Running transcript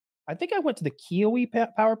I think I went to the Kiowee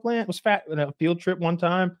power plant. Was fat in a field trip one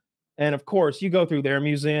time, and of course, you go through their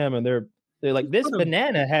museum, and they're like, this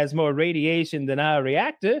banana has more radiation than our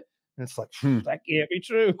reactor. And it's like, that can't be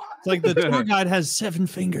true. It's like the tour guide has 7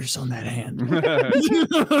 fingers on that hand.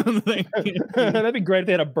 That'd be great if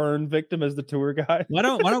they had a burn victim as the tour guide. Why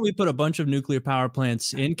don't we put a bunch of nuclear power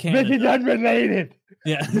plants in Canada? Make it unrelated.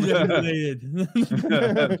 Yeah, unrelated.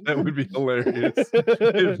 That would be hilarious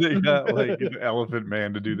if they got like an elephant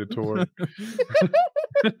man to do the tour.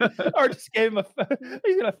 Or just gave him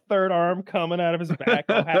he's got a third arm coming out of his back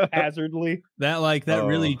all haphazardly. That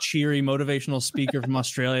really cheery motivational speaker from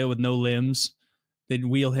Australia with no limbs. They'd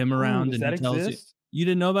wheel him around and he tells you. You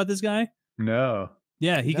didn't know about this guy? No.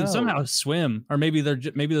 Yeah, he can somehow swim, or maybe those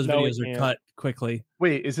videos are cut quickly.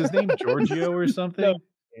 Wait, is his name Giorgio or something? No.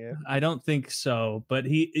 Yeah. I don't think so, but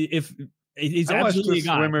he's absolutely a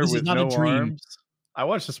guy. Swimmer this with is not no a dream. arms. I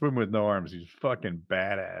watched the swimmer with no arms. He's fucking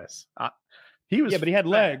badass. But he had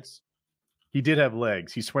legs. He did have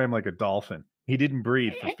legs. He swam like a dolphin. He didn't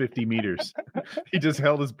breathe for 50 meters. He just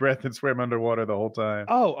held his breath and swam underwater the whole time.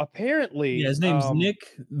 Oh, apparently. Yeah, his name's Nick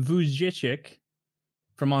Vujicic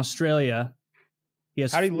from Australia. He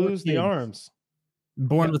has How did he lose the arms?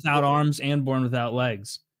 Born without arms and born without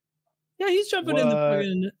legs. Yeah, he's jumping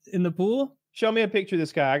in the pool. Show me a picture of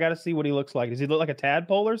this guy. I got to see what he looks like. Does he look like a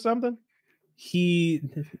tadpole or something? He's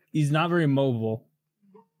not very mobile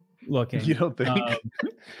looking. You don't think?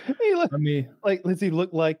 Does he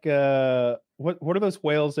look like what are those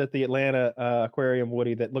whales at the Atlanta aquarium,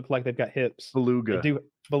 Woody, that look like they've got hips? Beluga.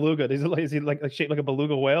 Beluga. Is he like shaped like a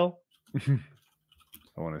beluga whale?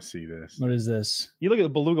 I want to see this. What is this? You look at the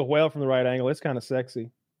beluga whale from the right angle. It's kind of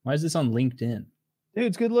sexy. Why is this on LinkedIn? Dude,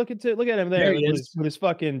 it's good looking too. Look at him there with his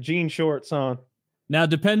fucking jean shorts on. Now,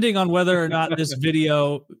 depending on whether or not this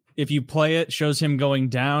video, if you play it, shows him going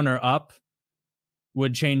down or up,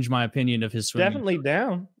 would change my opinion of his swimming. Definitely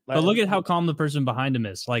down. But look at how calm the person behind him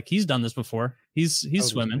is. Like, he's done this before. He's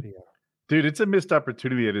swimming. Dude, it's a missed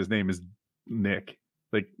opportunity that his name is Nick.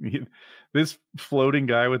 Like, this floating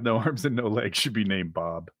guy with no arms and no legs should be named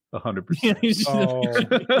Bob. 100%.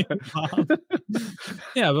 Bob.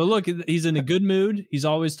 Yeah, but look, he's in a good mood. He's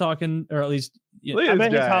always talking, or at least I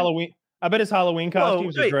bet his Halloween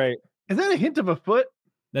costumes are great. Is that a hint of a foot?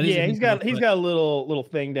 He's got a little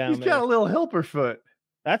thing down there. He's got a little helper foot.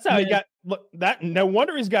 That's how he got that. No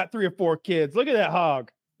wonder he's got 3 or 4 kids. Look at that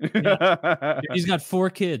hog. Yeah. He's got 4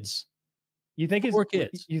 kids. You think his 4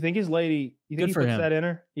 kids? You think his lady? You think he puts that in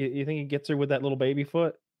her? You think he gets her with that little baby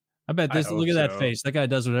foot? I bet this. Look at that face. That guy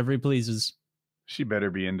does whatever he pleases. She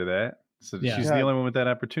better be into that. So yeah. She's the only one with that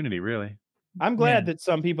opportunity, really. I'm glad that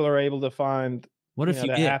some people are able to find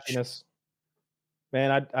that happiness.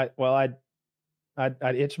 Man,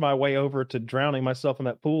 I'd itch my way over to drowning myself in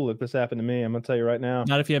that pool if this happened to me. I'm gonna tell you right now.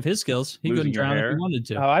 Not if you have his skills. He couldn't drown if he wanted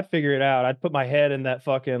to. Oh, I'd figure it out. I'd put my head in that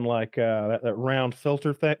fucking that round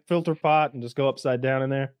filter pot and just go upside down in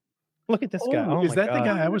there. Look at this guy. Oh, is that the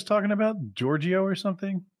guy I was talking about? Giorgio or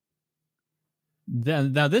something?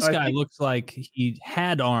 Now this guy looks like he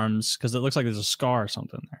had arms because it looks like there's a scar or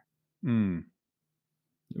something there.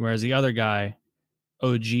 Whereas the other guy,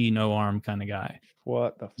 OG, no arm kind of guy.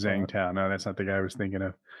 What the fuck? Zhang Tao. No, that's not the guy I was thinking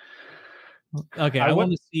of. Okay, I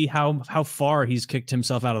want to see how far he's kicked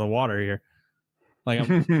himself out of the water here. Like,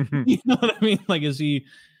 you know what I mean? Like,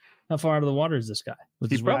 how far out of the water is this guy?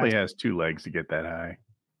 He probably has 2 legs to get that high.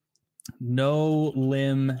 No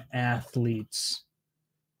limb athletes.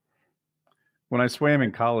 When I swam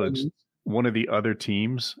in college, one of the other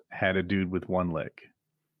teams had a dude with 1 leg,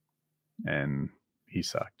 and he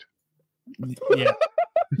sucked. Yeah.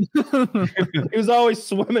 He was always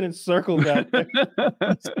swimming in circles out there.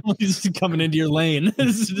 He's coming into your lane.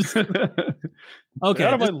 Okay.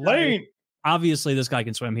 Out of my lane. Obviously, this guy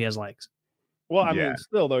can swim. He has legs. Well, I mean,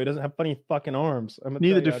 still, though, he doesn't have funny fucking arms.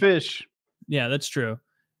 Neither do fish. Yeah, that's true.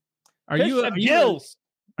 Are fish you have gills?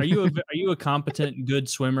 Are you a competent, good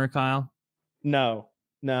swimmer, Kyle? No,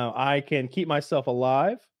 I can keep myself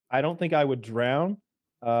alive. I don't think I would drown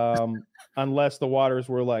unless the waters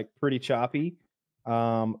were like pretty choppy.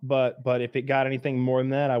 But if it got anything more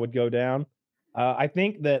than that, I would go down. I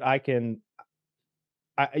think that I can.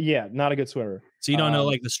 Not a good swimmer. So you don't know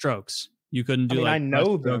like the strokes. You couldn't do I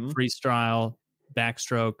know them. Freestyle,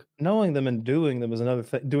 backstroke. Knowing them and doing them is another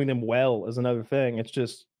thing. Doing them well is another thing. It's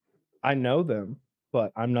just I know them,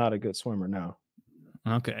 but I'm not a good swimmer now.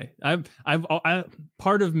 Okay. I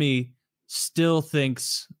part of me still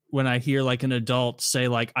thinks when I hear like an adult say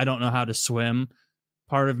like, I don't know how to swim,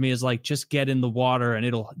 part of me is like, just get in the water and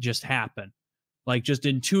it'll just happen. Like just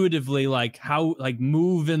intuitively, like how, like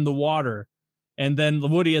move in the water And then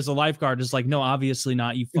Woody, as a lifeguard, is like, no, obviously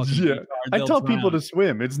not. You fucking retard. I They'll tell drown. people to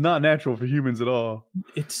swim. It's not natural for humans at all.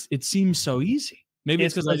 It seems so easy. Maybe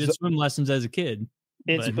it's because I did swim lessons as a kid.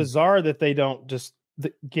 It's bizarre that they don't just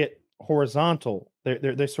get horizontal.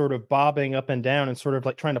 They're sort of bobbing up and down and sort of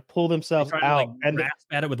like trying to pull themselves out and grasp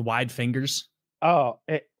at it with wide fingers. Oh,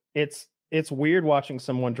 it's weird watching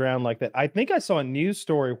someone drown like that. I think I saw a news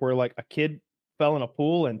story where like a kid fell in a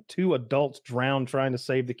pool and 2 adults drowned trying to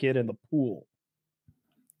save the kid in the pool.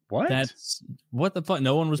 What? That's what the fuck?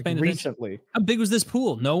 No one was paying attention. Recently. How big was this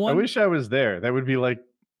pool? No one. I wish I was there. That would be like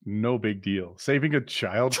no big deal. Saving a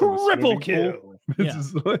child. Triple kill. This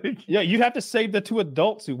is like, yeah, you'd have to save the 2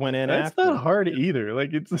 adults who went in. That's not hard either. Like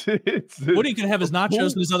it's Woody could have his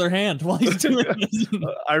nachos in his other hand while he's doing this.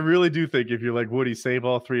 I really do think if you're like Woody, save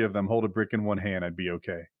all 3 of them, hold a brick in one hand, I'd be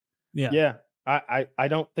okay. Yeah. I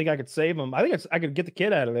don't think I could save them. I think I could get the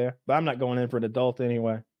kid out of there, but I'm not going in for an adult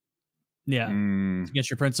anyway. Yeah, it's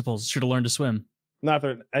against your principles. Should have learned to swim. Not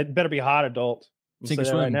for it better be a hot adult. Sink or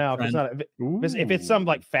swim right now. If it's some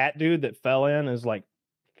like fat dude that fell in, is like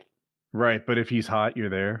right. But if he's hot,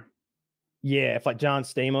 you're there. Yeah, if like John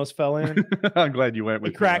Stamos fell in, I'm glad you went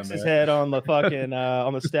with. He cracks his head on the fucking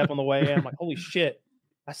on the step on the way in. I'm like, holy shit,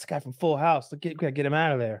 that's the guy from Full House. Gotta get him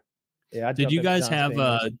out of there. Yeah. Did you guys have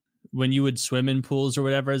when you would swim in pools or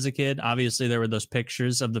whatever as a kid? Obviously, there were those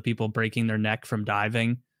pictures of the people breaking their neck from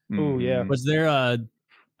diving. Oh yeah. Was there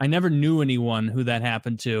I never knew anyone who that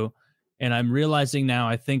happened to, and I'm realizing now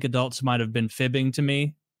I think adults might have been fibbing to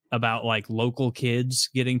me about like local kids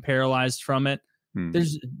getting paralyzed from it.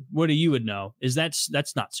 There's what you would know is that's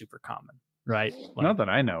not super common, right? Like, not that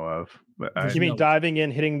I know of. But you mean diving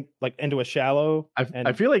in, hitting like into a shallow?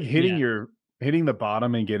 I feel like hitting the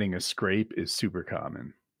bottom and getting a scrape is super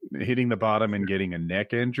common. Hitting the bottom and getting a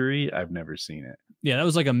neck injury, I've never seen it. Yeah, that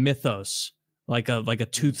was like a mythos. Like a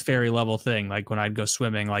tooth fairy level thing. Like when I'd go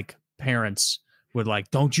swimming, like parents would like,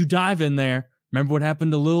 don't you dive in there. Remember what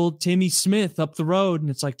happened to little Timmy Smith up the road? And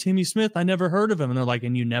it's like, Timmy Smith, I never heard of him. And they're like,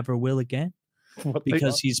 and you never will again?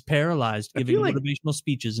 Because he's paralyzed giving motivational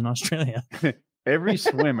speeches in Australia. Every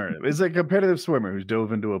swimmer is a competitive swimmer who's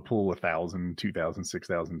dove into a pool 1,000, 2,000,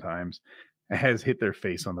 6,000 times has hit their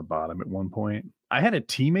face on the bottom at one point. I had a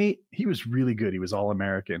teammate. He was really good. He was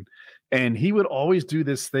All-American. And he would always do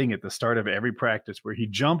this thing at the start of every practice where he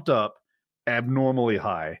jumped up abnormally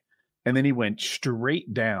high and then he went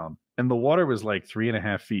straight down. And the water was like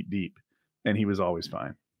 3.5 feet deep. And he was always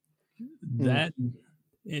fine. That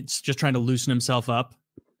it's just trying to loosen himself up.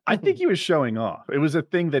 I think he was showing off. It was a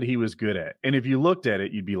thing that he was good at. And if you looked at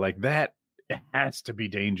it, you'd be like, that has to be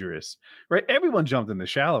dangerous, right? Everyone jumped in the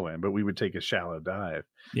shallow end, but we would take a shallow dive.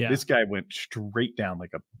 Yeah. This guy went straight down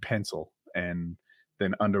like a pencil, and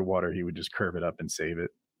then underwater, he would just curve it up and save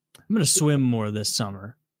it. I'm going to swim more this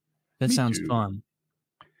summer. That sounds fun.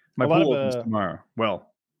 My pool opens tomorrow.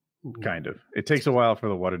 Well, kind of. It takes a while for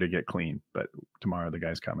the water to get clean, but tomorrow the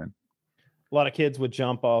guys come in. A lot of kids would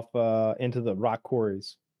jump off into the rock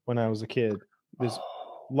quarries when I was a kid. There's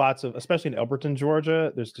lots of, especially in Elberton,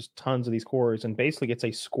 Georgia, there's just tons of these quarries, and basically it's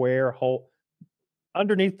a square hole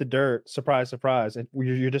underneath the dirt. Surprise, surprise. And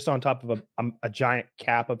you're just on top of a giant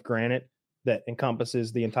cap of granite that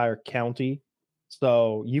encompasses the entire county.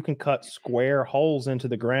 So you can cut square holes into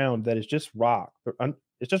the ground that is just rock.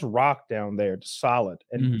 It's just rock down there, just solid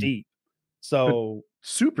and deep. So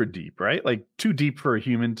super deep, right? Like too deep for a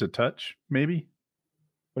human to touch, maybe?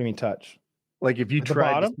 What do you mean touch? Like if you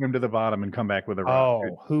try to swim to the bottom and come back with a rock.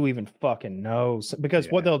 Oh, who even fucking knows? Because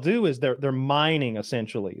what they'll do is they're mining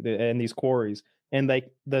essentially in these quarries, and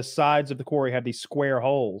the sides of the quarry have these square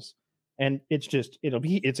holes, and it's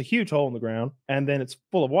a huge hole in the ground, and then it's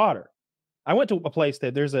full of water. I went to a place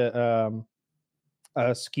that there's a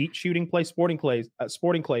skeet shooting place, sporting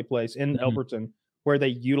clay place in Elberton, where they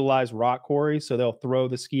utilize rock quarries. So they'll throw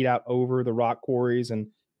the skeet out over the rock quarries, and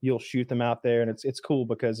you'll shoot them out there, and it's cool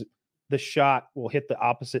because the shot will hit the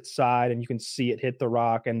opposite side and you can see it hit the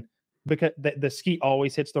rock. And because the skeet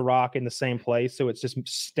always hits the rock in the same place. So it's just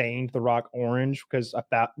stained the rock orange because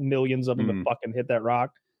about millions of them have fucking hit that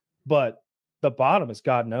rock. But the bottom is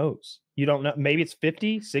God knows. You don't know. Maybe it's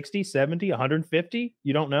 50, 60, 70, 150.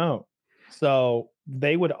 You don't know. So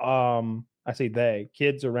they would,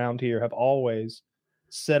 kids around here have always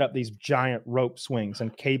set up these giant rope swings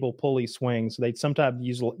and cable pulley swings. They'd sometimes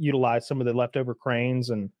utilize some of the leftover cranes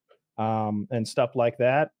and stuff like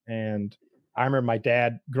that. And I remember my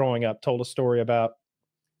dad growing up told a story about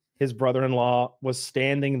his brother-in-law was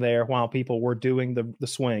standing there while people were doing the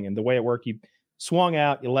swing. And the way it worked, you swung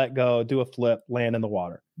out, you let go, do a flip, land in the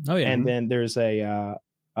water. Oh yeah. And then there's a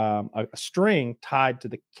a string tied to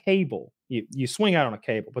the cable. You swing out on a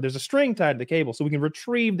cable, but there's a string tied to the cable so we can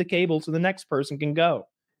retrieve the cable so the next person can go.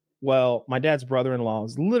 Well, my dad's brother-in-law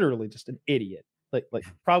is literally just an idiot, like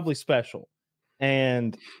probably special.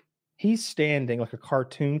 And he's standing like a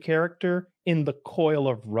cartoon character in the coil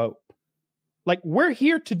of rope. Like, we're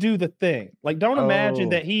here to do the thing. Like, don't imagine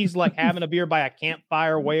that he's like having a beer by a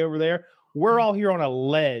campfire way over there. We're all here on a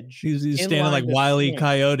ledge. He's standing like Wile E.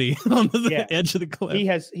 Coyote on the edge of the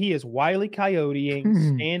cliff. He is Wile E.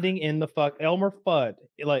 Coyoteing, standing in the Elmer Fudd.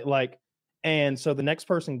 And so the next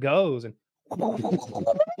person goes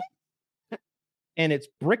and it's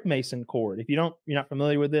brick mason cord. If you're not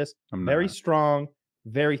familiar with this, very strong,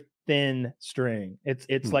 very thin string.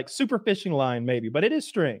 It's like super fishing line maybe, but it is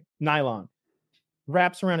string, nylon.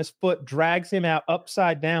 Wraps around his foot, drags him out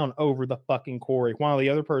upside down over the fucking quarry while the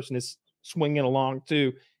other person is swinging along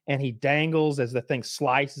too, and he dangles as the thing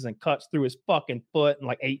slices and cuts through his fucking foot in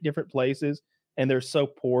like 8 different places. And they're so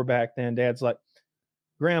poor back then. Dad's like,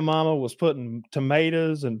 grandmama was putting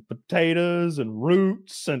tomatoes and potatoes and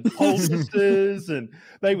roots and poultices and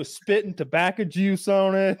they was spitting tobacco juice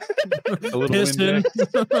on it. A little piston.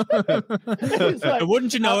 Like,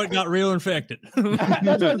 wouldn't you know it got real infected?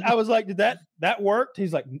 That's what I was like, did that worked?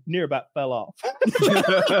 He's like, near about fell off.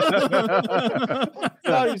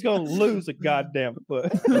 Thought he was gonna lose a goddamn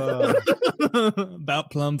foot.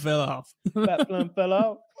 About plumb fell off. About plumb fell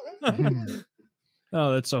off.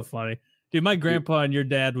 Oh, that's so funny. Dude, my grandpa and your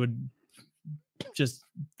dad would just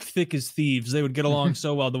thick as thieves. They would get along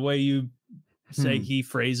so well. The way you say he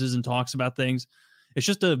phrases and talks about things, it's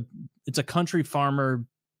a country farmer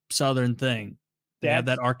Southern thing. They have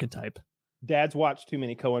that archetype. Dad's watched too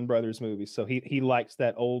many Coen Brothers movies, so he likes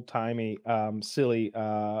that old timey, silly,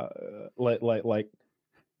 like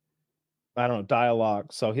I don't know,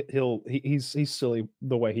 dialogue. So he's silly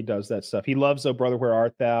the way he does that stuff. He loves "Oh Brother, Where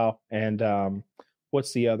Art Thou?" and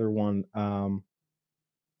what's the other one?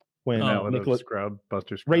 When Nicholas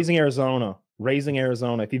Buster Scrub. Raising Arizona.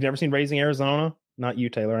 If you've never seen Raising Arizona, not you,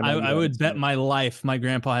 Taylor. I would bet my life my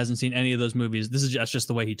grandpa hasn't seen any of those movies. This is just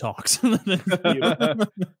the way he talks.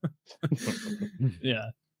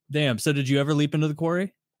 Yeah. Damn. So did you ever leap into the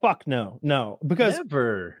quarry? Fuck no. Because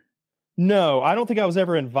never. No, I don't think I was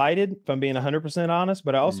ever invited, if I'm being 100% honest.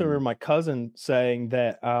 But I also remember my cousin saying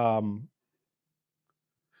that I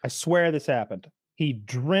swear this happened. He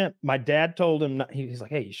dreamt, my dad told him, he's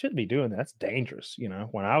like, hey, you shouldn't be doing that. That's dangerous. You know,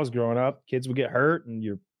 when I was growing up, kids would get hurt, and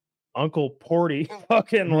your Uncle Porty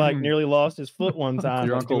fucking like nearly lost his foot one time.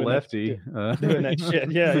 Your Uncle Lefty. Doing that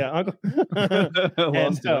shit. Yeah. Uncle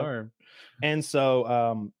lost an arm. And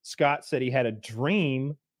so Scott said he had a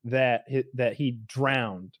dream that he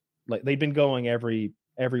drowned. Like, they'd been going every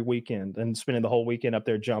weekend and spending the whole weekend up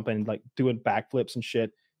there jumping, like doing backflips and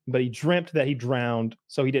shit. But he dreamt that he drowned,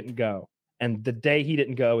 so he didn't go. And the day he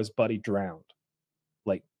didn't go, his buddy drowned.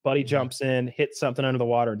 Like, buddy jumps in, hit something under the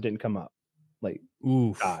water, and didn't come up. Like,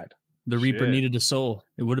 died. The Reaper needed a soul.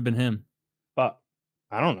 It would have been him. But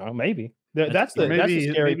I don't know. Maybe that's the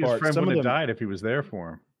scary part. His friend would have died if he was there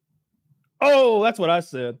for him. Oh, that's what I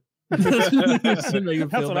said. That's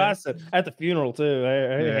what I said at the funeral too.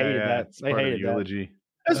 I hated that. I hated that. Eulogy.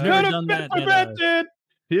 It's could have been prevented.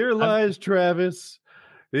 Here lies Travis.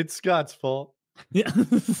 It's Scott's fault. Yeah.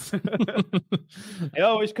 He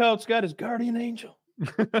always called Scott his guardian angel.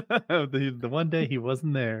 the one day he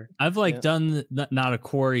wasn't there. I've done not a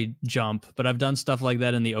quarry jump, but I've done stuff like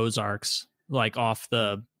that in the Ozarks, like off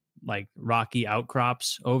the rocky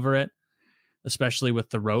outcrops over it, especially with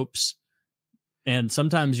the ropes. And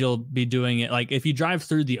sometimes you'll be doing it like if you drive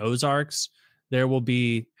through the Ozarks, there will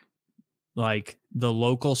be like the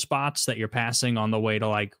local spots that you're passing on the way to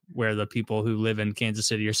like where the people who live in Kansas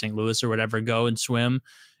City or St. Louis or whatever go and swim.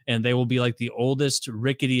 And they will be like the oldest,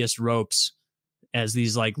 ricketiest ropes as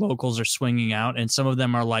these like locals are swinging out. And some of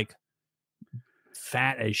them are like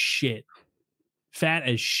fat as shit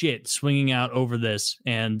swinging out over this,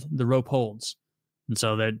 and the rope holds. And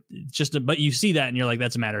so that but you see that and you're like,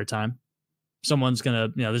 that's a matter of time. Someone's gonna,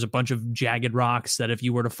 there's a bunch of jagged rocks that if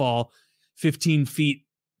you were to fall 15 feet,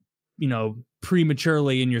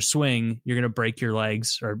 prematurely in your swing, you're gonna break your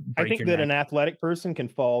legs or break I think your that neck. An athletic person can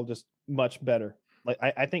fall just much better. Like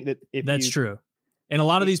I think that that's true. And a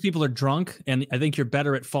lot of these people are drunk, and I think you're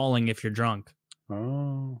better at falling if you're drunk.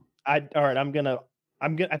 Oh. I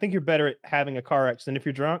think you're better at having a car accident if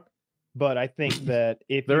you're drunk. But I think that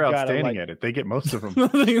if they're outstanding at it, they get most of them.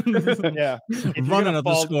 Yeah, running up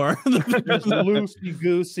the score. They're just loosey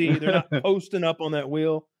goosey. They're not posting up on that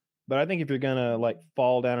wheel. But I think if you're gonna like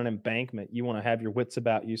fall down an embankment, you want to have your wits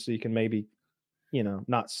about you so you can maybe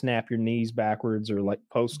not snap your knees backwards or like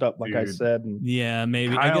post up, like I said. And yeah,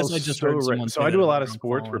 maybe. I guess I just heard someone so I do a lot of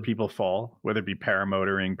sports where people fall, whether it be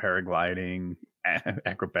paramotoring, paragliding,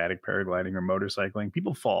 acrobatic paragliding, or motorcycling.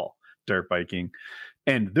 People fall, dirt biking.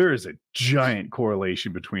 And there is a giant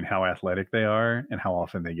correlation between how athletic they are and how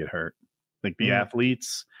often they get hurt. Like the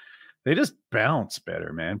athletes, they just bounce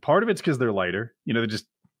better, man. Part of it's because they're lighter. They just,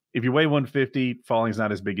 if you weigh 150, falling's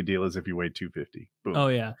not as big a deal as if you weigh 250. Boom. Oh,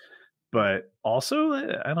 yeah. But also,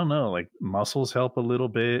 I don't know, like muscles help a little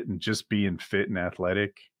bit, and just being fit and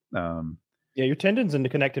athletic. Yeah, your tendons and the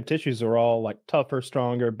connective tissues are all like tougher,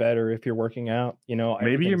 stronger, better if you're working out.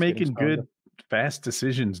 Maybe you're making good, fast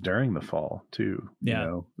decisions during the fall too.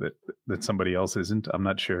 Yeah, that somebody else isn't. I'm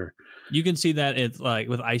not sure. You can see that it's like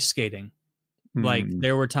with ice skating. Like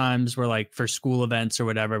there were times where like for school events or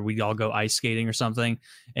whatever, we'd all go ice skating or something,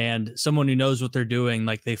 and someone who knows what they're doing,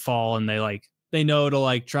 like they fall and they know to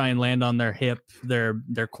like try and land on their hip, their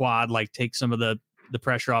quad, like take some of the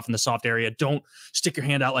pressure off in the soft area. Don't stick your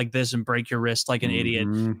hand out like this and break your wrist like an idiot.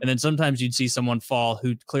 And then sometimes you'd see someone fall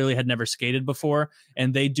who clearly had never skated before,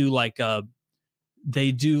 and they do like a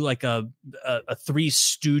Three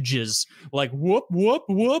Stooges, like whoop whoop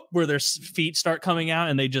whoop, where their feet start coming out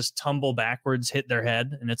and they just tumble backwards, hit their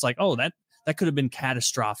head, and it's like, oh, that could have been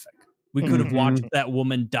catastrophic. We could have watched that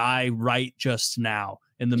woman die right just now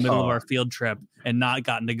in the middle of our field trip and not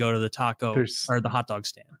gotten to go to the taco or the hot dog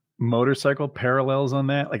stand. Motorcycle parallels on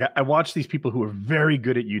that. Like I watch these people who are very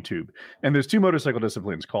good at YouTube, and there's two motorcycle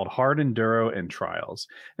disciplines called hard enduro and trials,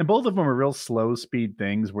 and both of them are real slow speed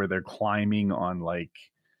things where they're climbing on like,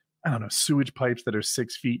 I don't know, sewage pipes that are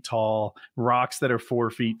 6 feet tall, rocks that are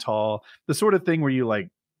 4 feet tall, the sort of thing where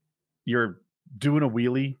you're doing a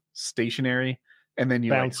wheelie stationary and then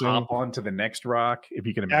you like hop onto the next rock, if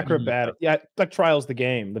you can imagine. Acrobatic. Yeah, like Trials the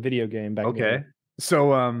game, the video game back okay.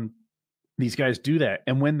 So these guys do that,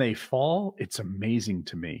 and when they fall, it's amazing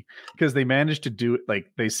to me because they manage to do it. Like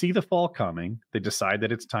they see the fall coming, they decide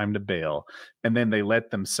that it's time to bail, and then they let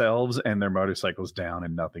themselves and their motorcycles down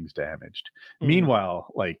and nothing's damaged.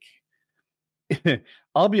 Meanwhile, like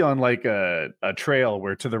I'll be on like a trail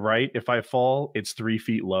where to the right, if I fall, it's 3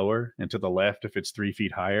 feet lower, and to the left, if it's 3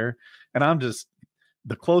 feet higher, and I'm just,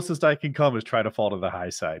 the closest I can come is try to fall to the high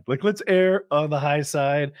side. Like, let's err on the high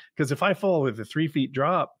side, because if I fall with a 3 feet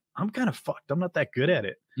drop, I'm kind of fucked. I'm not that good at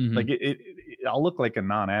it. Like I'll look like a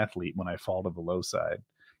non-athlete when I fall to the low side.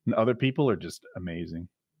 And other people are just amazing.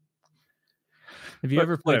 Have you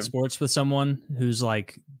ever played sports with someone who's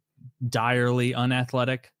like direly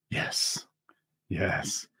unathletic? Yes.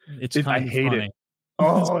 I hate it.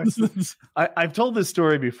 Oh, I've told this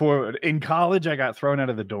story before. In college, I got thrown out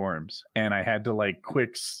of the dorms, and I had to like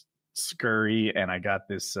quick scurry, and I got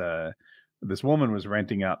this woman was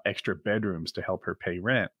renting out extra bedrooms to help her pay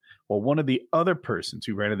rent. Well, one of the other persons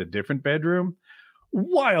who rented a different bedroom,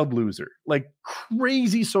 wild loser, like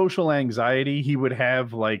crazy social anxiety. He would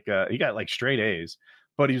have like, he got like straight A's,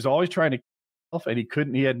 but he was always trying to kill himself,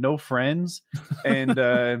 and he had no friends,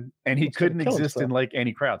 and he couldn't exist in like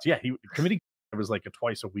any crowds. Yeah, committing was like a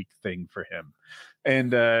twice a week thing for him.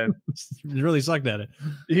 And he really sucked at it.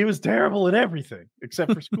 He was terrible at everything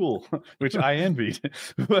except for school, which I envied.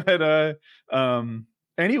 But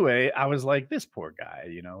anyway, I was like, this poor guy,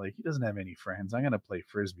 like he doesn't have any friends. I'm gonna play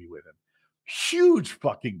frisbee with him. Huge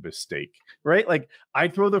fucking mistake, right? Like I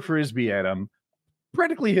throw the frisbee at him,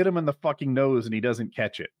 practically hit him in the fucking nose, and he doesn't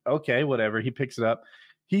catch it. Okay, whatever. He picks it up.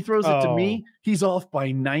 He throws it to me. He's off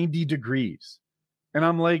by 90 degrees. And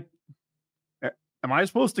I'm like, am I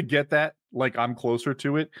supposed to get that? Like I'm closer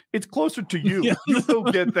to it? It's closer to you. Yeah. You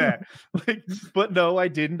don't get that. Like, but no, I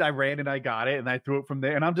didn't. I ran and I got it, and I threw it from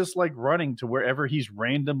there. And I'm just like running to wherever he's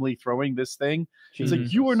randomly throwing this thing. He's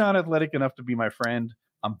like, you are not athletic enough to be my friend.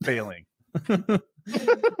 I'm failing.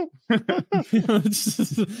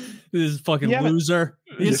 This fucking loser.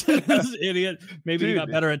 He's this idiot. Maybe he got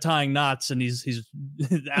better at tying knots, and he's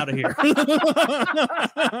out of here.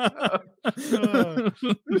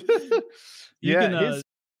 His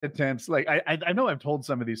attempts, like I know I've told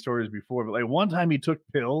some of these stories before, but like one time he took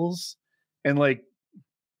pills, and like,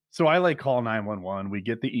 so I like call 911. We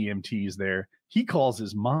get the EMTs there. He calls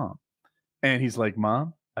his mom, and he's like,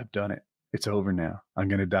 "Mom, I've done it. It's over now. I'm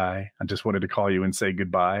going to die. I just wanted to call you and say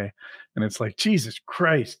goodbye." And it's like, Jesus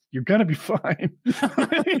Christ, you're going to be fine.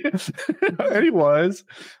 And he was.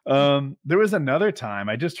 There was another time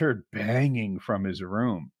I just heard banging from his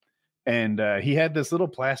room. And he had this little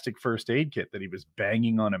plastic first aid kit that he was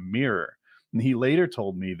banging on a mirror. And he later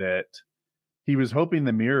told me that he was hoping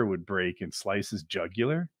the mirror would break and slice his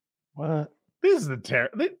jugular. What? This is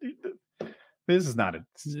this is not a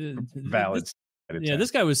valid Yeah,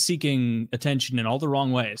 this guy was seeking attention in all the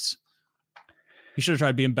wrong ways. He should have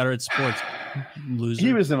tried being better at sports. Loser.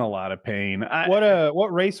 He was in a lot of pain.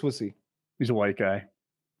 What race was he? He's a white guy.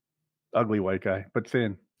 Ugly white guy, but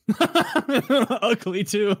thin. Ugly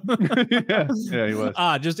too. yeah, he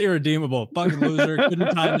was. Just irredeemable. Fucking loser.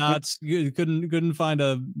 Couldn't tie knots. Couldn't find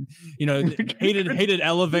hated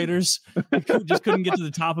elevators. Just couldn't get to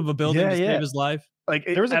the top of a building to save his life. Like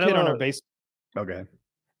there was a kid on our base. Okay.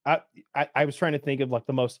 I was trying to think of like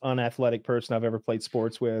the most unathletic person I've ever played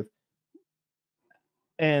sports with.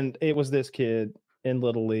 And it was this kid in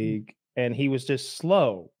Little League, and he was just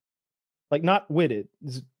slow. Like not witted.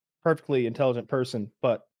 He's a perfectly intelligent person,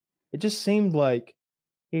 but it just seemed like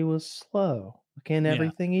he was slow. Like in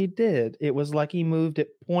everything he did. It was like he moved at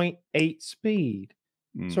 0.8 speed.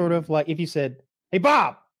 Sort of like if you said, "Hey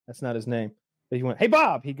Bob," that's not his name. But he went, "Hey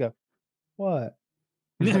Bob," he'd go, "What?"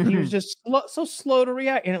 And he was just so slow to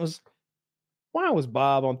react. And it was, why was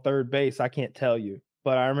Bob on third base? I can't tell you.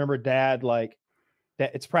 But I remember Dad, like,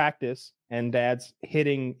 that it's practice, and Dad's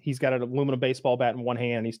hitting. He's got an aluminum baseball bat in one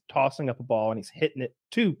hand, and he's tossing up a ball, and he's hitting it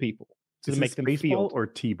to people to make them baseball field. Or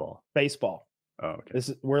T-ball? Baseball. Oh,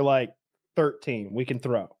 okay. We're like 13. We can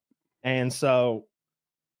throw. And so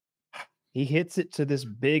he hits it to this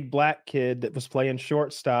big black kid that was playing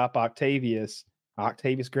shortstop, Octavius.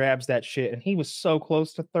 Octavius grabs that shit, and he was so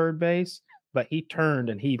close to third base, but he turned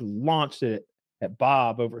and he launched it at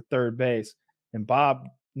Bob over third base, and Bob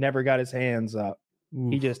never got his hands up.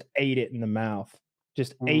 He just ate it in the mouth,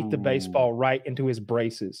 just ate the baseball right into his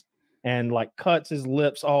braces, and like cuts his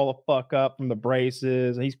lips all the fuck up from the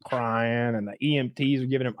braces, and he's crying, and the EMTs are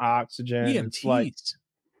giving him oxygen. EMTs? Like,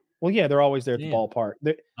 well, yeah, they're always there at the ballpark.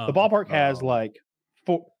 The ballpark has like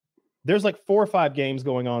there's like 4 or 5 games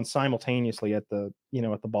going on simultaneously at the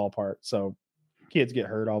ballpark. So kids get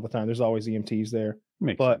hurt all the time. There's always EMTs there.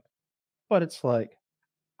 But it's like,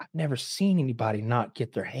 I've never seen anybody not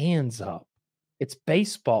get their hands up. It's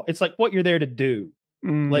baseball. It's like what you're there to do.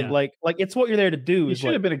 Like it's what you're there to do. You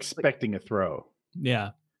should have been expecting a throw.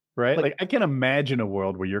 Yeah. Right? Like I can imagine a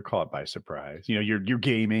world where you're caught by surprise. You know, you're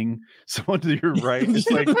gaming. Someone to your right is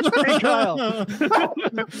like, "Hey, Kyle."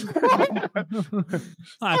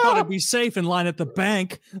 I thought it'd be safe in line at the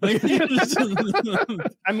bank.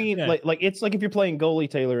 I mean, like it's like if you're playing goalie,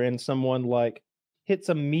 Taylor, and someone like hits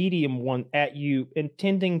a medium one at you,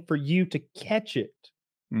 intending for you to catch it.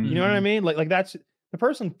 Mm-hmm. You know what I mean? Like that's the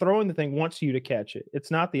person throwing the thing wants you to catch it.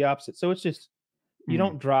 It's not the opposite. So it's just you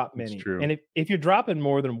don't drop many. And if you're dropping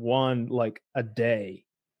more than one like a day,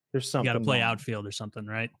 there's something. You got to play outfield or something,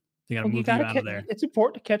 right? You got to move you out of there. It's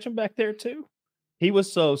important to catch him back there too. He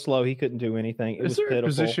was so slow he couldn't do anything. It was pitiful. A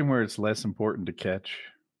position where it's less important to catch?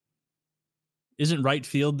 Isn't right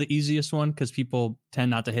field the easiest one because people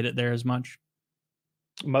tend not to hit it there as much?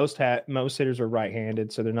 Most hitters are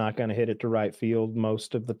right-handed, so they're not going to hit it to right field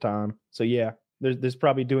most of the time. So yeah, there's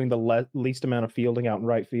probably doing the least amount of fielding out in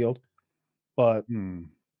right field. But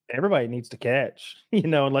everybody needs to catch,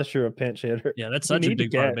 unless you're a pinch hitter. Yeah, that's such a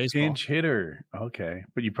big part of baseball. Pinch hitter. Okay.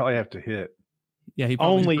 But you probably have to hit. Yeah, he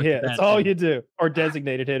only hit. That's all you do. Or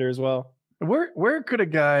designated hitter as well. Where could a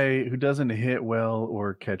guy who doesn't hit well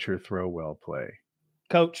or catcher throw well play?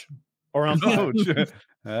 Coach or umpire. Coach.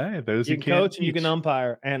 Right, those you can coach, you can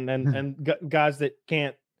umpire, and guys that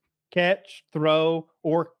can't catch, throw,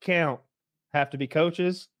 or count have to be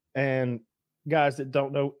coaches, and guys that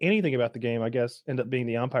don't know anything about the game, I guess, end up being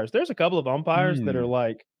the umpires. There's a couple of umpires that are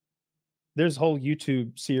like, there's a whole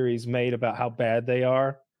YouTube series made about how bad they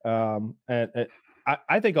are. And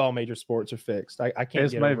I think all major sports are fixed. I can't.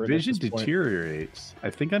 As my vision deteriorates,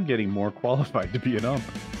 I think I'm getting more qualified to be an ump.